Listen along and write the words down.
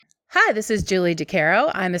Hi, this is Julie DeCaro.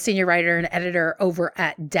 I'm a senior writer and editor over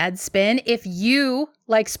at Deadspin. If you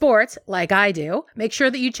like sports, like I do, make sure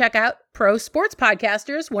that you check out Pro Sports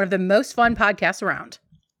Podcasters, one of the most fun podcasts around.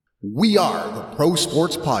 We are the Pro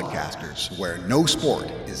Sports Podcasters, where no sport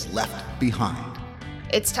is left behind.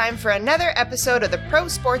 It's time for another episode of the Pro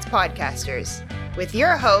Sports Podcasters with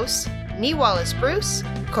your hosts, Nee Wallace-Bruce,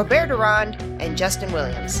 Corbett Durand, and Justin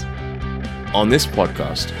Williams. On this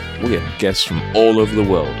podcast, we have guests from all over the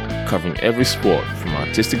world, covering every sport from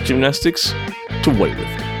artistic gymnastics to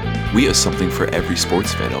weightlifting. We have something for every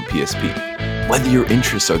sports fan on PSP. Whether your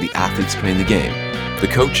interests are the athletes playing the game, the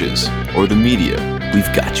coaches, or the media,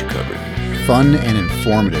 we've got you covered. Fun and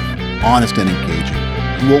informative, honest and engaging.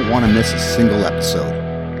 You won't want to miss a single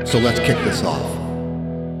episode. So let's kick this off.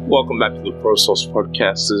 Welcome back to the Pro Sports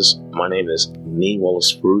Podcasters. My name is Nee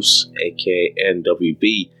Wallace-Bruce, aka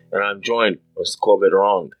NWB, and I'm joined with Corbett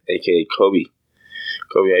Durand, aka Kobe.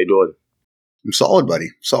 Kobe, how you doing? I'm solid, buddy.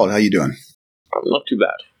 Solid. How you doing? I'm not too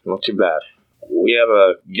bad. Not too bad. We have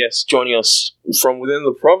a guest joining us from within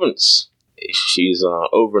the province. She's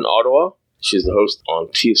over in Ottawa. She's the host on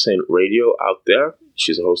TSN Radio out there.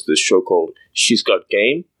 She's the host of this show called She's Got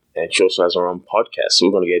Game, and she also has her own podcast. So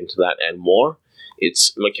we're going to get into that and more.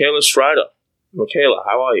 It's Michaela Strider. Michaela,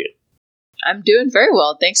 how are you? I'm doing very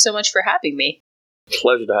well. Thanks so much for having me.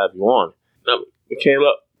 Pleasure to have you on. Now,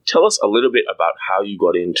 Michaela, tell us a little bit about how you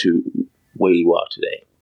got into where you are today.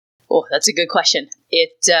 Oh, that's a good question.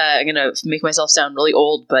 I'm going to make myself sound really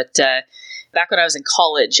old, but back when I was in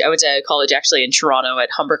college, I went to college actually in Toronto at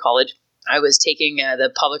Humber College. I was taking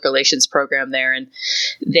the public relations program there, and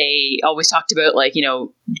they always talked about,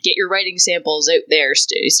 get your writing samples out there,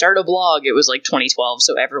 start a blog. It was like 2012,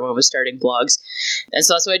 so everyone was starting blogs. And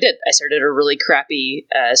so that's what I did. I started a really crappy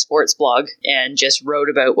sports blog and just wrote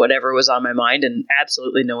about whatever was on my mind, and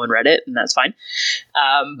absolutely no one read it, and that's fine.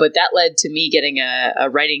 But that led to me getting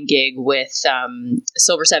a writing gig with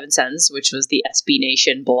Silver Seven Sens, which was the SB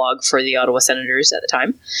Nation blog for the Ottawa Senators at the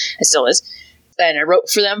time. It still is. And I wrote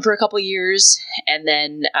for them for a couple of years. And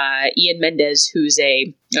then Ian Mendez, who's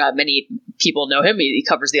many people know him. He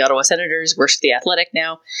covers the Ottawa Senators, works for The Athletic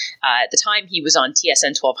now. At the time, he was on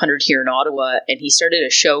TSN 1200 here in Ottawa, and he started a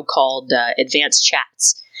show called Advanced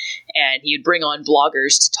Chats. And he would bring on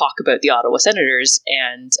bloggers to talk about the Ottawa Senators.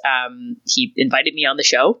 And he invited me on the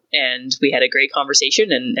show, and we had a great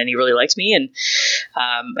conversation, and he really liked me. And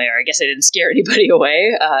I guess I didn't scare anybody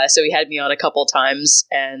away. So he had me on a couple times,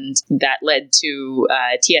 and that led to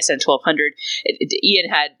TSN 1200. Ian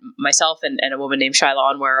had myself and a woman named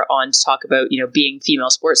Shyla Anwar on to talk about, being female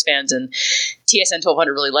sports fans. And TSN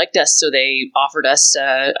 1200 really liked us, so they offered us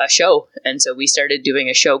a show. And so we started doing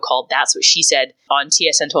a show called That's What She Said on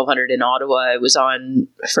TSN 1200 in Ottawa. It was on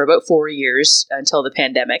for about 4 years until the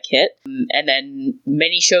pandemic hit. And then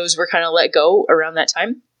many shows were kind of let go around that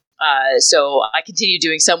time. So I continued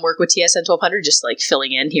doing some work with TSN 1200, just like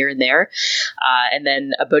filling in here and there. And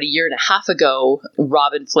then about a year and a half ago,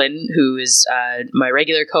 Robin Flynn, who is my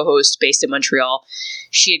regular co-host based in Montreal,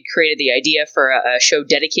 she had created the idea for a show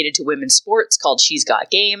dedicated to women's sports called She's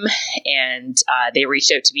Got Game. And they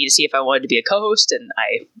reached out to me to see if I wanted to be a co-host, and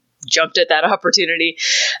I jumped at that opportunity.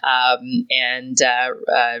 Robin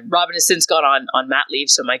has since gone on mat leave,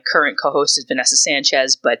 so my current co-host is Vanessa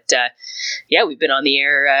Sanchez. But we've been on the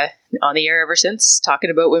air ever since,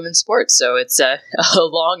 talking about women's sports. So it's a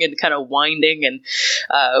long and kind of winding and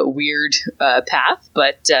weird path,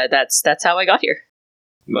 but that's how I got here.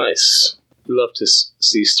 Nice. Love to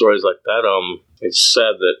see stories like that. It's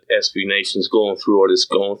sad that SB Nation's going through what it's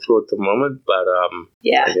going through at the moment, but I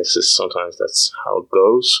guess sometimes that's how it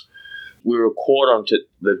goes. We record on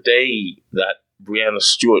the day that Breanna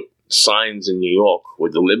Stewart signs in New York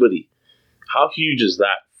with the Liberty. How huge is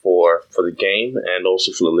that for the game and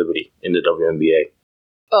also for the Liberty in the WNBA?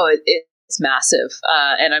 Oh, it's massive.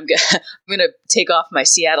 And I'm going to take off my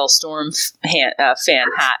Seattle Storm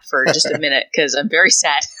fan hat for just a minute because I'm very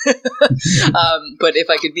sad. But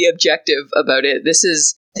if I could be objective about it, this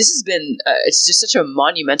has been, it's just such a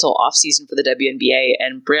monumental offseason for the WNBA,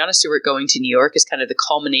 and Breanna Stewart going to New York is kind of the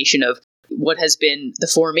culmination of what has been the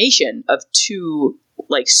formation of two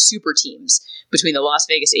super teams between the Las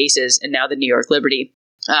Vegas Aces and now the New York Liberty.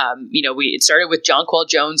 It started with Jonquel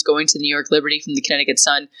Jones going to the New York Liberty from the Connecticut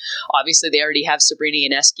Sun. Obviously, they already have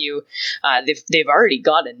Sabrina Ionescu. They've already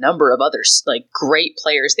got a number of others, great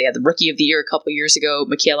players. They had the Rookie of the Year a couple years ago,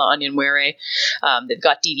 Michaela Onyenwere. They've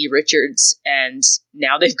got Dee Dee Richards, and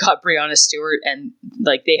now they've got Breanna Stewart, and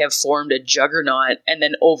they have formed a juggernaut. And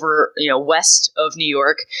then over, west of New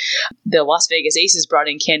York, the Las Vegas Aces brought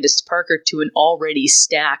in Candace Parker to an already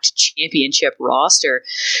stacked championship roster.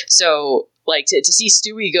 So like to see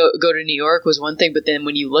Stewie go to New York was one thing, but then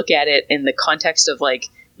when you look at it in the context of like,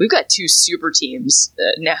 we've got two super teams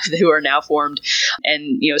now who are now formed,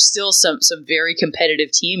 and still some very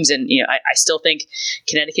competitive teams, and I still think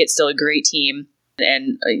Connecticut's still a great team.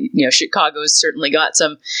 And Chicago's certainly got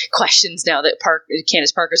some questions now that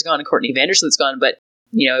Candace Parker's gone and Courtney Vandersloot's gone, but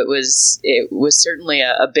it was certainly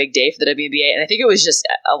a big day for the WNBA, and I think it was just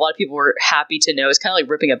a lot of people were happy to know. It's kind of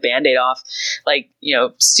like ripping a Band-Aid off. Like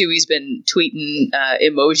Stewie's been tweeting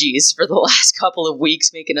emojis for the last couple of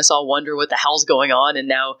weeks, making us all wonder what the hell's going on, and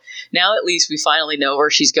now at least we finally know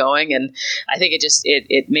where she's going, and I think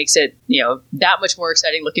it makes it that much more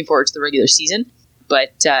exciting. Looking forward to the regular season.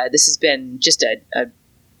 But this has been just a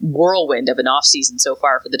whirlwind of an off season so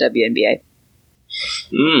far for the WNBA.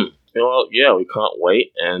 Well, yeah, we can't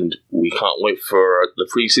wait, and we can't wait for the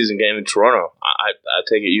preseason game in Toronto. I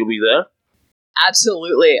take it you'll be there?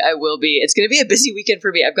 Absolutely, I will be. It's going to be a busy weekend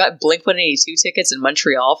for me. I've got Blink-182 tickets in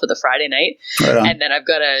Montreal for the Friday night, and then I've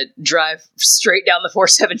got to drive straight down the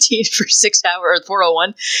 417 for 6 hours, or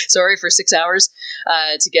 401, sorry, for 6 hours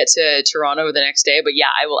to get to Toronto the next day. But yeah,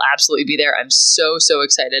 I will absolutely be there. I'm so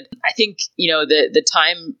excited. I think, the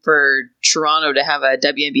time for Toronto to have a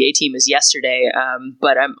WNBA team is yesterday,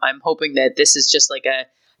 but I'm hoping that this is just like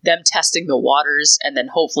them testing the waters, and then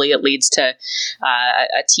hopefully it leads to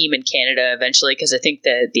a team in Canada eventually, because I think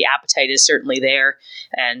the appetite is certainly there,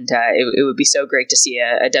 and it would be so great to see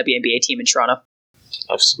a WNBA team in Toronto.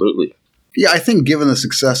 Absolutely. Yeah, I think given the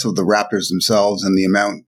success of the Raptors themselves and the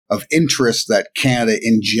amount of interest that Canada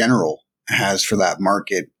in general has for that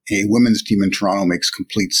market, a women's team in Toronto makes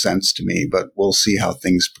complete sense to me, but we'll see how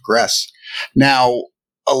things progress. Now,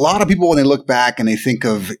 a lot of people, when they look back and they think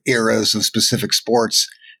of eras of specific sports,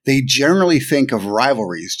 they generally think of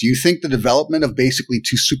rivalries. Do you think the development of basically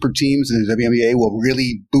two super teams in the WNBA will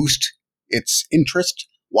really boost its interest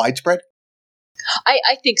widespread?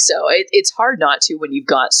 I think so. It's hard not to when you've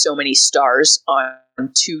got so many stars on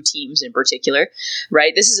two teams in particular,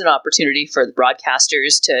 right? This is an opportunity for the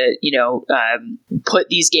broadcasters to, put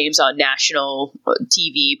these games on national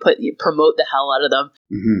TV, promote the hell out of them.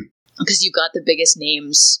 Mm-hmm. Because you've got the biggest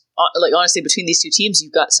names, like honestly, between these two teams,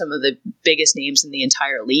 you've got some of the biggest names in the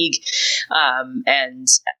entire league. And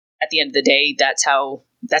at the end of the day, that's how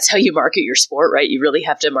you market your sport, right? You really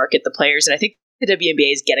have to market the players. And I think the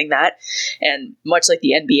WNBA is getting that. And much like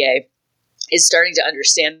the NBA is starting to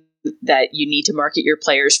understand that you need to market your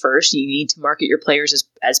players first. You need to market your players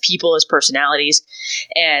as people, as personalities.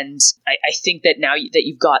 And I think that now that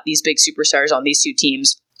you've got these big superstars on these two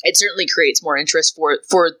teams, it certainly creates more interest for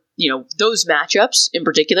those matchups in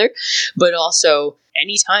particular, but also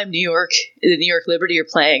anytime the New York Liberty are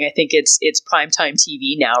playing, I think it's primetime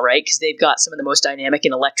TV now, right? Because they've got some of the most dynamic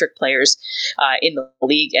and electric players in the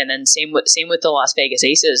league, and then same with the Las Vegas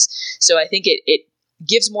Aces. So I think it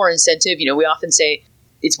gives more incentive. We often say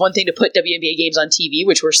it's one thing to put WNBA games on TV,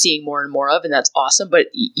 which we're seeing more and more of, and that's awesome, but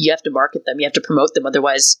you have to market them, you have to promote them,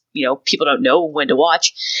 otherwise people don't know when to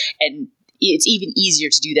watch. And it's even easier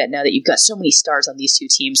to do that now that you've got so many stars on these two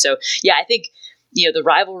teams. So yeah, I think the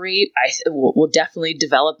rivalry will definitely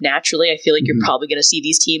develop naturally. I feel like you're probably going to see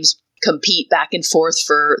these teams compete back and forth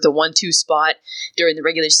for the 1-2 spot during the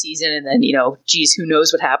regular season, and then who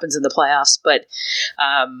knows what happens in the playoffs. But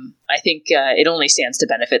I think it only stands to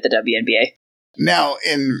benefit the WNBA. Now,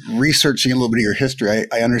 in researching a little bit of your history,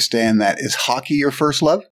 I understand that is hockey your first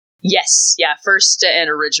love? Yes, yeah, first and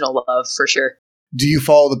original love for sure. Do you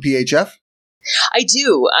follow the PHF? I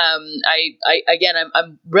do.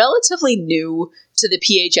 I'm relatively new to the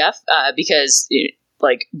PHF because,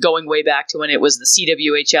 going way back to when it was the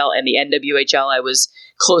CWHL and the NWHL, I was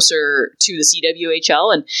closer to the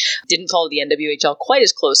CWHL and didn't follow the NWHL quite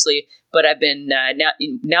as closely. But I've been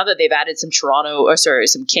now that they've added some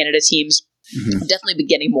Canada teams. Mm-hmm. I've definitely been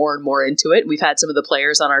getting more and more into it. We've had some of the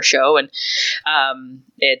players on our show, and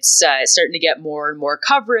it's starting to get more and more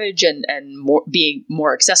coverage and more being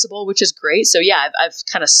more accessible, which is great. So yeah, I've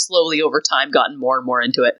kind of slowly over time gotten more and more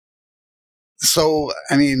into it. So,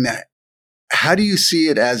 I mean, how do you see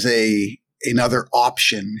it as another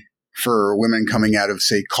option for women coming out of,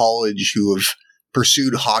 say, college who have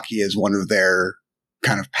pursued hockey as one of their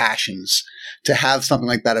kind of passions, to have something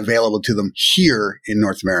like that available to them here in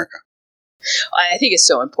North America? I think it's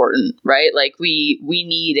so important, right? Like we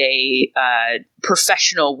need a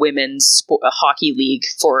professional women's hockey league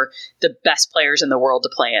for the best players in the world to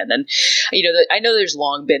play in. And, I know there's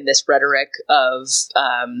long been this rhetoric of,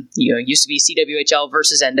 used to be CWHL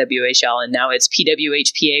versus NWHL, and now it's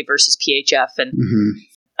PWHPA versus PHF. And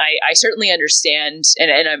I certainly understand, and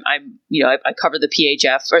I cover the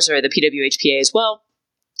PHF, the PWHPA as well.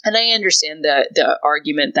 And I understand the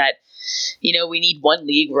argument that we need one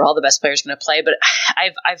league where all the best players are going to play. But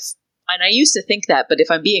I used to think that, but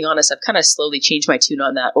if I'm being honest, I've kind of slowly changed my tune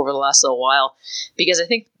on that over the last little while, because I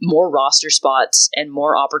think more roster spots and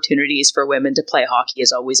more opportunities for women to play hockey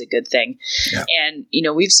is always a good thing. Yeah. And,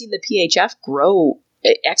 we've seen the PHF grow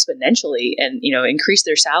exponentially and, increase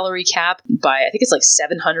their salary cap by, I think it's like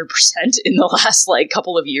 700% in the last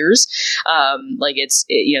couple of years.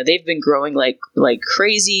 They've been growing like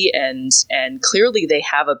crazy, and clearly they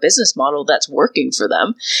have a business model that's working for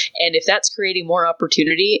them. And if that's creating more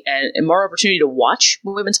opportunity and more opportunity to watch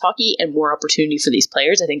women's hockey and more opportunity for these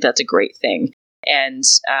players, I think that's a great thing. And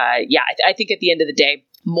I think at the end of the day,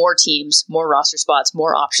 more teams, more roster spots,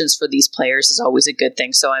 more options for these players is always a good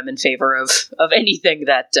thing. So I'm in favor of anything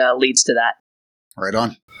that leads to that. Right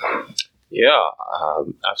on. Yeah,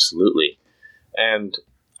 absolutely. And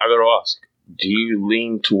I got to ask, do you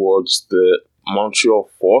lean towards the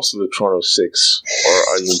Montreal Force or the Toronto Six,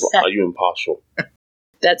 or are you impartial?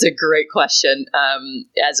 That's a great question.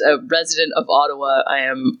 As a resident of Ottawa, I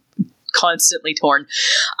am constantly torn.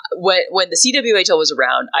 When the CWHL was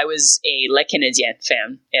around, I was a Le Canadien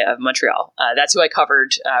fan of Montreal. That's who I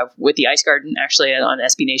covered with the Ice Garden, actually, on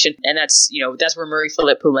SB Nation. And that's where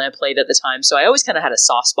Marie-Philippe Poulin played at the time. So I always kind of had a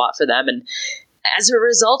soft spot for them. And as a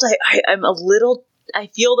result, I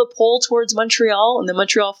feel the pull towards Montreal and the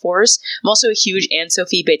Montreal Force. I'm also a huge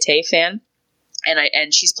Anne-Sophie Bété fan.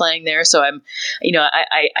 And she's playing there, so I'm,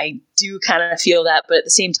 I do kind of feel that, but at the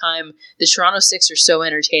same time, the Toronto Six are so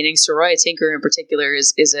entertaining. Saroya Tinker in particular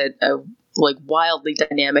is a wildly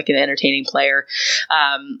dynamic and entertaining player.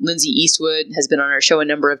 Lindsay Eastwood has been on our show a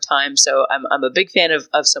number of times, so I'm a big fan of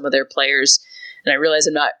some of their players. And I realize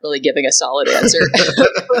I'm not really giving a solid answer,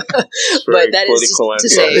 but that is just to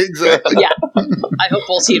say, exactly. Yeah, I hope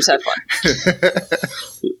both teams have fun.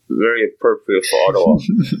 Very appropriate for Ottawa.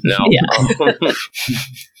 Now,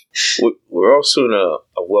 we're also in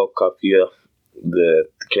a World Cup year. The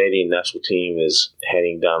Canadian national team is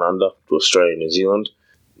heading down under to Australia and New Zealand.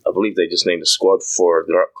 I believe they just named a squad for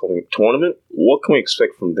their upcoming tournament. What can we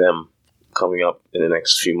expect from them coming up in the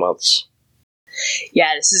next few months?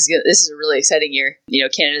 Yeah, this is a really exciting year.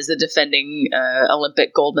 Canada is the defending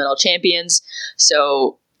Olympic gold medal champions.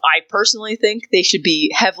 So I personally think they should be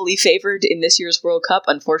heavily favored in this year's World Cup.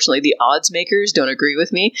 Unfortunately, the odds makers don't agree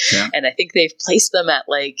with me. Yeah. And I think they've placed them at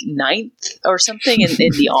 9th or something in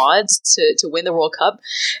the odds to win the World Cup.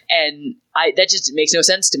 And that just makes no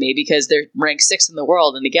sense to me because they're ranked 6th in the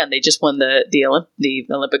world. And again, they just won the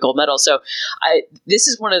Olympic gold medal. So this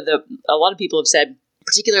is one of a lot of people have said,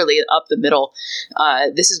 particularly up the middle,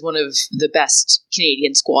 this is one of the best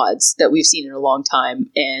Canadian squads that we've seen in a long time.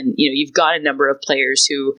 And, you've got a number of players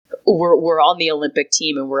who were on the Olympic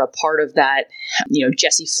team and were a part of that.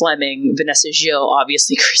 Jessie Fleming, Vanessa Gilles,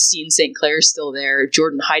 obviously Christine St. Clair's still there,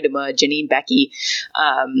 Jordan Heidema, Janine Becky,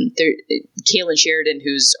 Kaylin Sheridan,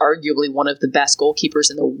 who's arguably one of the best goalkeepers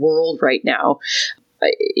in the world right now.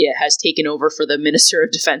 It has taken over for the Minister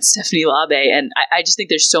of Defense, Stephanie Labbé. And I just think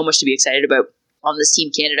there's so much to be excited about on this Team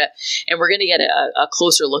Canada. And we're going to get a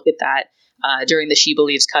closer look at that during the She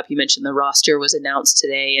Believes Cup. You mentioned the roster was announced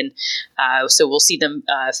today. And so we'll see them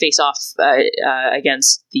face off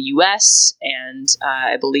against the U.S. and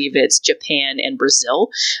I believe it's Japan and Brazil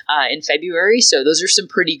in February. So those are some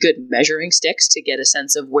pretty good measuring sticks to get a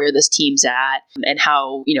sense of where this team's at and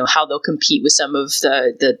how they'll compete with some of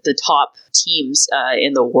the top teams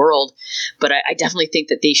in the world. But I definitely think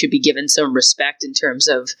that they should be given some respect in terms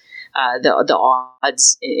of the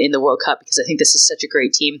odds in the World Cup, because I think this is such a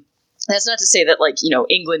great team. That's not to say that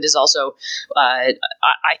England is also I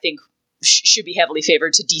think should be heavily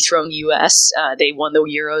favored to dethrone the U.S. They won the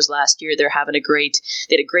Euros last year. They had a great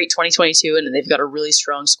 2022, and they've got a really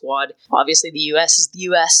strong squad. Obviously, the U.S. is the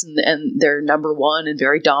U.S., and they're number one and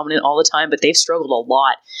very dominant all the time, but they've struggled a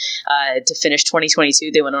lot to finish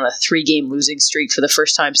 2022. They went on a 3-game losing streak for the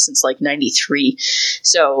first time since 93.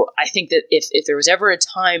 So I think that if there was ever a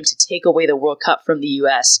time to take away the World Cup from the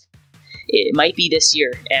U.S., it might be this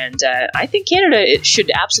year. And I think Canada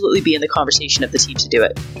should absolutely be in the conversation of the team to do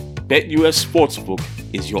it. BetUS Sportsbook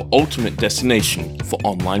is your ultimate destination for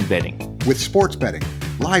online betting. With sports betting,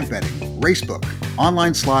 live betting, racebook,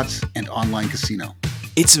 online slots, and online casino.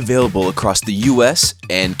 It's available across the US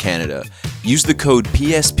and Canada. Use the code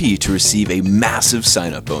PSP to receive a massive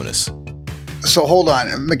sign-up bonus. So hold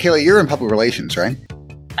on. Michaela, you're in public relations, right?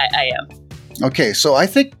 I am. Okay, so I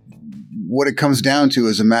think what it comes down to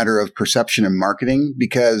is a matter of perception and marketing,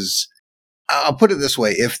 because I'll put it this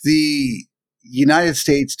way. If the United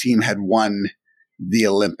States team had won the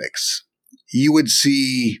Olympics, you would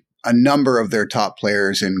see a number of their top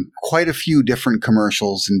players in quite a few different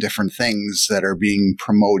commercials and different things that are being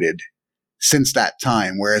promoted since that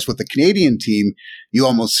time. Whereas with the Canadian team, you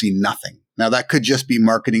almost see nothing. Now, that could just be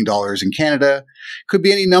marketing dollars in Canada, could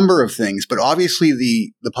be any number of things, but obviously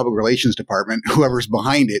the public relations department, whoever's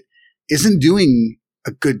behind it, isn't doing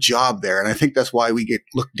a good job there. And I think that's why we get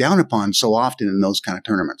looked down upon so often in those kind of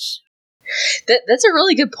tournaments. That's a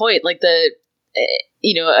really good point. Like a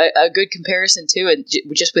good comparison too, and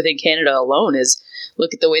just within Canada alone, is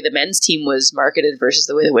look at the way the men's team was marketed versus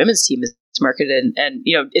the way the women's team is marketed. And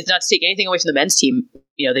it's not to take anything away from the men's team.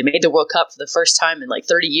 They made the World Cup for the first time in like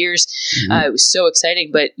 30 years. Mm-hmm. It was so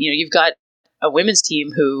exciting. But, you've got a women's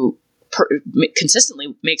team who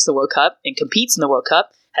consistently makes the World Cup and competes in the World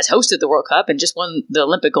Cup, has hosted the World Cup and just won the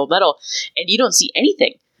Olympic gold medal. And you don't see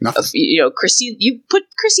anything. Nothing. Christine, you put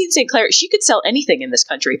Christine St. Clair, she could sell anything in this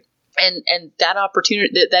country. And that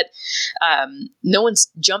opportunity that no one's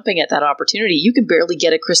jumping at that opportunity. You can barely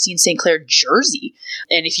get a Christine St. Clair jersey.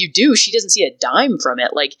 And if you do, she doesn't see a dime from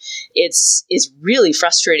it. Like it's really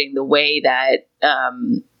frustrating the way that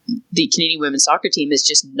the Canadian women's soccer team is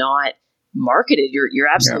just not marketed. You're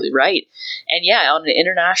absolutely right. And on an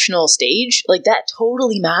international stage, like that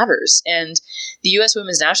totally matters. And the U.S.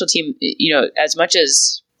 women's national team, as much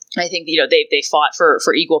as I think, they fought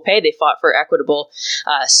for equal pay. They fought for equitable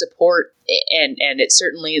support. And it's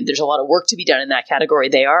certainly, there's a lot of work to be done in that category.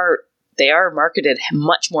 They are marketed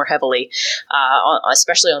much more heavily,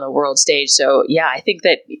 especially on the world stage. So, I think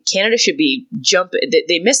that Canada should be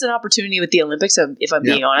They missed an opportunity with the Olympics, if I'm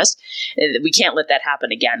being honest. We can't let that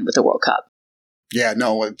happen again with the World Cup. Yeah,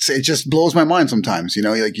 no, it just blows my mind sometimes.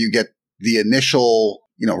 Like you get the initial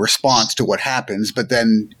response to what happens, but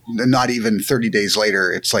then not even 30 days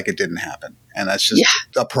later, it's like it didn't happen. And that's just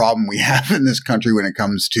a problem we have in this country when it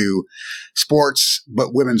comes to sports,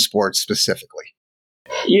 but women's sports specifically.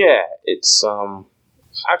 Yeah, it's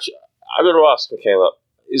actually, I got to ask, Michaela,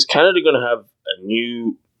 is Canada going to have a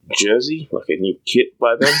new jersey, like a new kit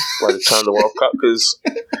by then, by the time of the World Cup? Because,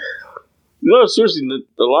 seriously,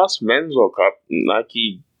 the last men's World Cup,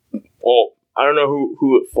 Nike, I don't know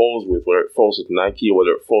who it falls with, whether it falls with Nike or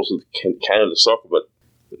whether it falls with Canada Soccer, but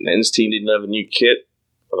the men's team didn't have a new kit.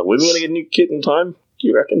 Are the women going to get a new kit in time, do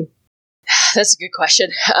you reckon? That's a good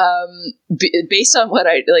question. Based on what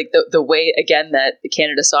I like, the way, again, that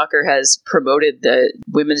Canada Soccer has promoted the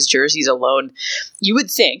women's jerseys alone, you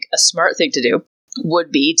would think a smart thing to do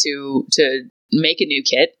would be to make a new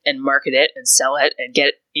kit and market it and sell it and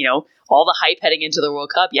get, all the hype heading into the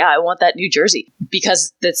World Cup. Yeah, I want that new jersey,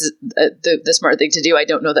 because that's the smart thing to do. I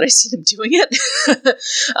don't know that I see them doing it.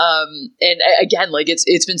 And again, like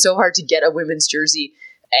it's been so hard to get a women's jersey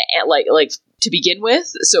like to begin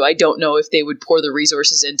with. So I don't know if they would pour the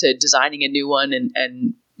resources into designing a new one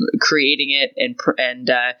and creating it and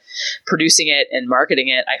producing it and marketing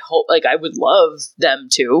it. I hope, I would love them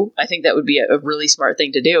to. I think that would be a really smart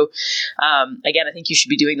thing to do. Again, I think you should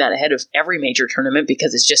be doing that ahead of every major tournament,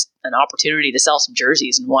 because it's just an opportunity to sell some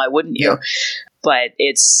jerseys, and why wouldn't you? Yeah. But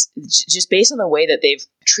it's just based on the way that they've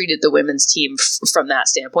treated the women's team from that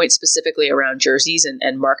standpoint, specifically around jerseys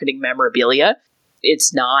and marketing memorabilia.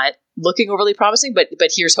 It's not looking overly promising, but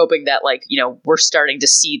here's hoping that we're starting to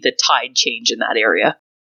see the tide change in that area.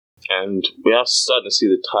 And we are starting to see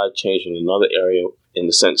the tide change in another area, in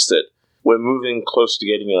the sense that we're moving close to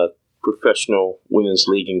getting a professional women's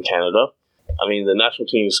league in Canada. I mean, the national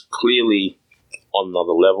team is clearly on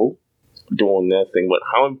another level, doing their thing, but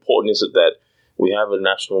how important is it that we have a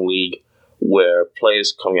national league where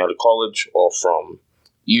players coming out of college or from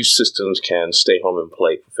youth systems can stay home and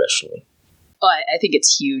play professionally? I think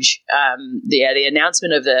it's huge. The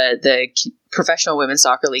announcement of the Professional Women's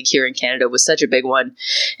Soccer League here in Canada was such a big one,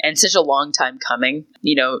 and such a long time coming.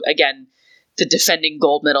 Again, the defending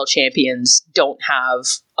gold medal champions don't have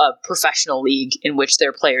a professional league in which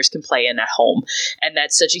their players can play in at home. And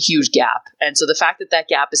that's such a huge gap. And so the fact that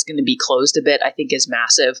gap is going to be closed a bit, I think, is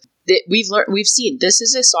massive. We've seen this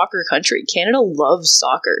is a soccer country. Canada loves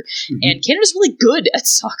soccer, and Canada's really good at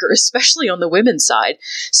soccer, especially on the women's side.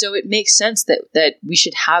 So it makes sense that we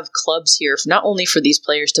should have clubs here, not only for these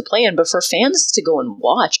players to play in, but for fans to go and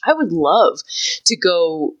watch. I would love to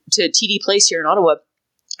go to TD Place here in Ottawa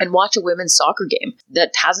and watch a women's soccer game.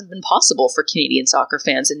 That hasn't been possible for Canadian soccer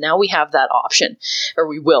fans. And now we have that option, or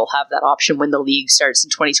we will have that option when the league starts in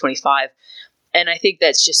 2025. And I think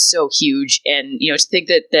that's just so huge. And, to think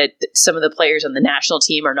that some of the players on the national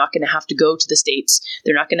team are not going to have to go to the States.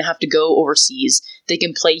 They're not going to have to go overseas. They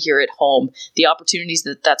can play here at home. The opportunities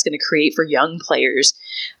that's going to create for young players.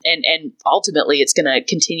 And ultimately, it's going to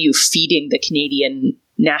continue feeding the Canadian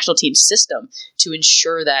national team system to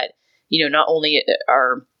ensure that, not only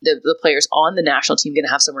are the players on the national team going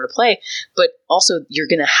to have somewhere to play, but also you're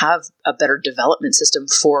going to have a better development system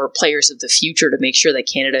for players of the future to make sure that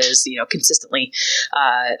Canada is, consistently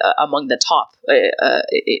among the top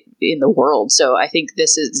in the world. So I think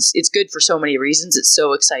it's good for so many reasons. It's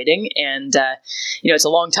so exciting, and it's a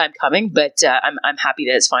long time coming, but I'm happy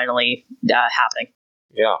that it's finally happening.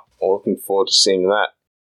 Yeah, well, looking forward to seeing that.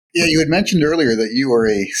 Yeah, you had mentioned earlier that you are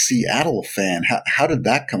a Seattle fan. How did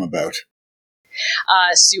that come about?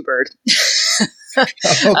 Sue Bird.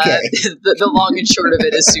 Okay. The long and short of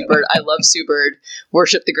it is Sue Bird. I love Sue Bird.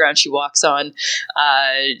 Worship the ground she walks on.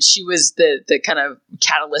 She was the kind of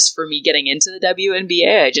catalyst for me getting into the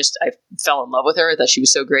WNBA. I fell in love with her. I thought she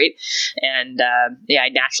was so great. And I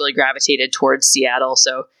naturally gravitated towards Seattle.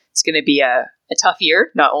 So it's going to be a tough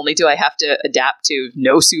year. Not only do I have to adapt to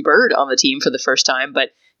no Sue Bird on the team for the first time, but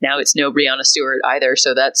now it's no Breanna Stewart either.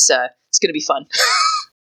 So that's it's going to be fun.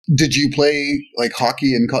 Did you play like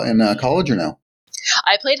hockey in college or no?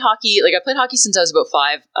 I played hockey. I played hockey since I was about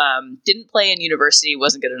 5. Didn't play in university.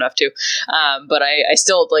 Wasn't good enough to. But I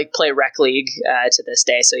still play rec league to this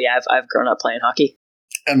day. So yeah, I've grown up playing hockey.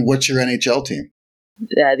 And what's your NHL team?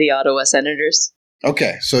 The Ottawa Senators.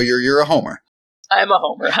 Okay, so you're a homer. I'm a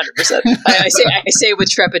homer, 100%. I say with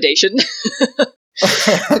trepidation.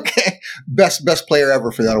 Okay, best player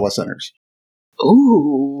ever for the Ottawa Senators.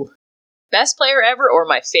 Ooh, best player ever or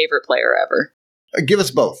my favorite player ever? Give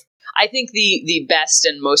us both. I think the best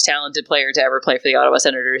and most talented player to ever play for the Ottawa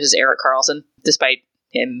Senators is Erik Karlsson, despite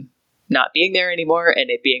him not being there anymore and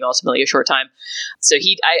it being ultimately a short time. So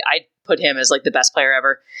I put him as the best player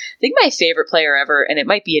ever. I think my favorite player ever, and it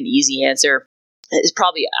might be an easy answer, is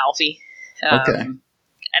probably Alfie. Okay. And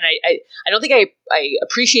I don't think I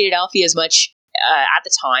appreciated Alfie as much at the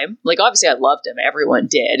time. Obviously I loved him. Everyone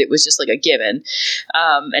did. It was just a given.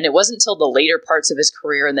 And it wasn't until the later parts of his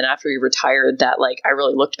career and then after he retired that I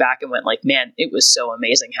really looked back and went man, it was so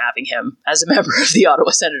amazing having him as a member of the Ottawa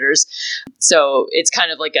Senators. So it's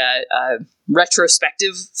kind of a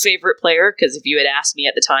retrospective favorite player, because if you had asked me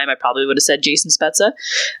at the time, I probably would have said Jason Spezza.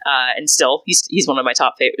 And still, he's one of my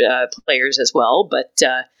top players as well. But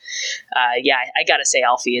I gotta say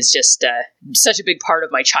Alfie is just such a big part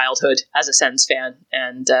of my childhood as a Sens fan,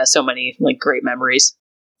 and so many great memories.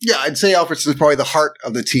 Yeah, I'd say Alfred's is probably the heart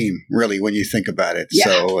of the team, really, when you think about it. Yeah.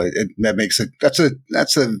 So that makes it that's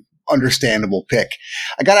an understandable pick.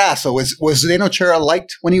 I gotta ask, so was Zdeno Chara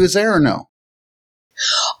liked when he was there or no?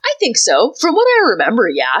 I think so. From what I remember,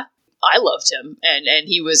 yeah, I loved him, and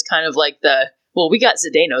he was kind of we got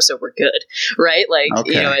Zdeno, so we're good, right?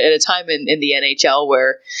 Okay. At a time in the NHL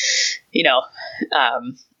where,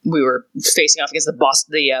 we were facing off against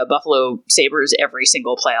the Buffalo Sabres every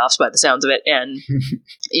single playoffs by the sounds of it. And,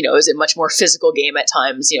 it was a much more physical game at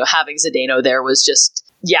times. Having Zdeno there was just,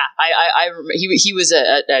 I remember he was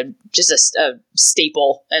just a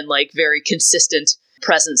staple and very consistent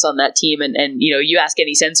presence on that team. And you ask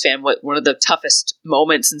any Sens fan what one of the toughest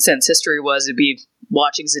moments in Sens history was, it'd be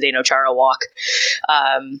watching Zdeno Chara walk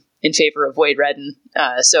in favor of Wade Redden.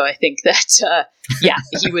 So I think that,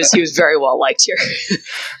 he was very well liked here.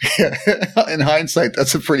 In hindsight,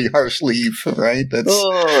 that's a pretty harsh leave, right?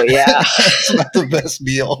 Oh, yeah. It's not the best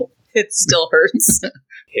deal. It still hurts.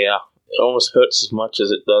 Yeah, it almost hurts as much as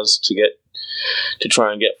it does to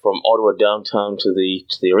try and get from Ottawa downtown to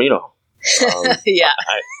the arena. Yeah.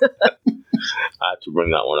 I had to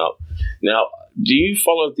bring that one up. Now, do you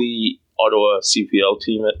follow the Ottawa CPL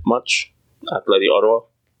team much? Athletic Ottawa?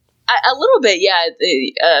 A little bit, yeah.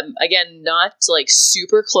 Again, not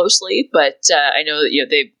super closely, but I know that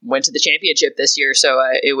they went to the championship this year, so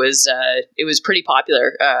it was pretty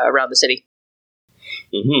popular around the city.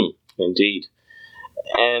 Mm-hmm. Indeed,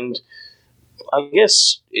 and I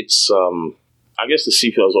guess it's I guess the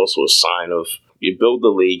CPL is also a sign of you build the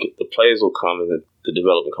league, the players will come, and the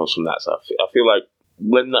development comes from that. So I feel like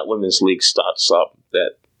when that women's league starts up,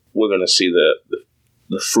 that we're going to see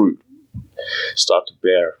the fruit start to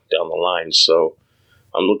bear down the line. So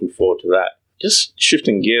I'm looking forward to that. Just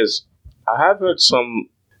shifting gears, I have heard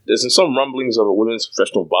there's some rumblings of a women's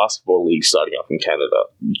professional basketball league starting up in Canada.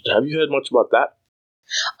 Have you heard much about that?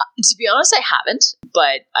 To be honest, I haven't,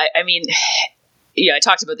 but I mean, I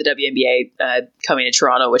talked about the WNBA coming to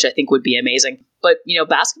Toronto, which I think would be amazing. But,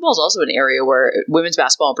 basketball is also an area where women's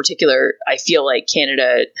basketball in particular, I feel like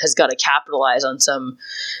Canada has got to capitalize on some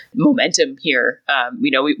momentum here.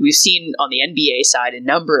 We've seen on the NBA side a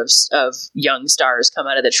number of young stars come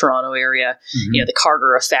out of the Toronto area, mm-hmm. The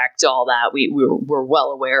Carter effect, all that. We're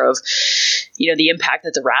well aware of, the impact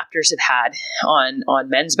that the Raptors have had on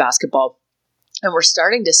men's basketball. And we're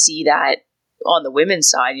starting to see that on the women's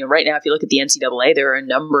side, right now, if you look at the NCAA, there are a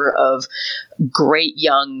number of great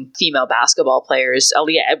young female basketball players.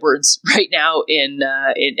 Aaliyah Edwards right now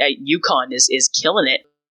at UConn is killing it.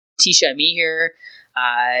 Tisha Meher,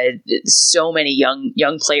 so many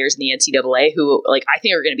young players in the NCAA who I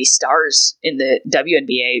think are going to be stars in the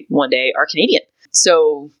WNBA one day are Canadian.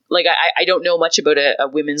 So I don't know much about a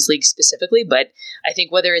women's league specifically, but I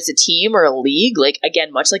think whether it's a team or a league,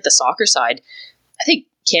 again, much like the soccer side, I think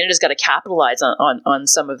Canada's got to capitalize on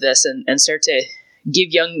some of this and start to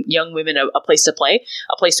give young women a place to play,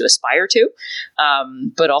 a place to aspire to,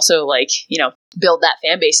 but also build that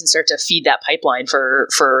fan base and start to feed that pipeline for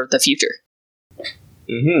the future.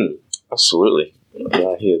 Mm-hmm. Absolutely. Yeah,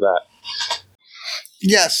 I hear that.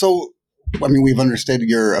 Yeah. So, we've understood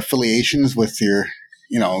your affiliations with your,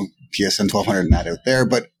 TSN 1200 and that out there,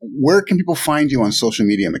 but where can people find you on social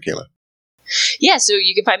media, Michaela? Yeah, so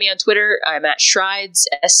you can find me on Twitter. I'm at Schreids,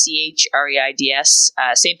 SCHREIDS.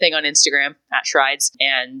 Same thing on Instagram, at Schreids.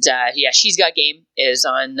 And She's Got Game is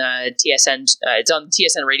on TSN. It's on the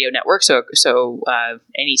TSN radio network, so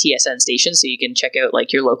any TSN station. So you can check out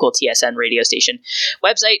your local TSN radio station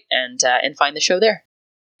website and find the show there.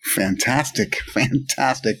 Fantastic.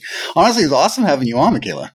 Honestly, it's awesome having you on,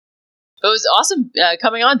 Michaela. It was awesome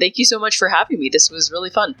coming on. Thank you so much for having me. This was really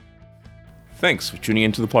fun. Thanks for tuning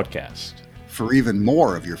into the podcast. For even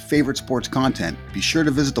more of your favorite sports content, be sure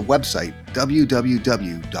to visit the website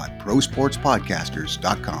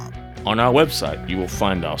www.prosportspodcasters.com. On our website, you will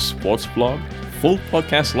find our sports blog, full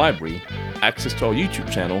podcast library, access to our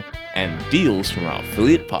YouTube channel, and deals from our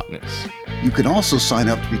affiliate partners. You can also sign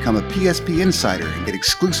up to become a PSP Insider and get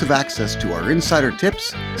exclusive access to our insider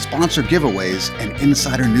tips, sponsor giveaways, and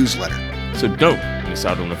insider newsletter. So don't miss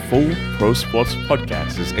out on the full Pro Sports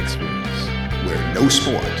Podcasters experience, where no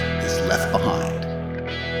sport is left behind.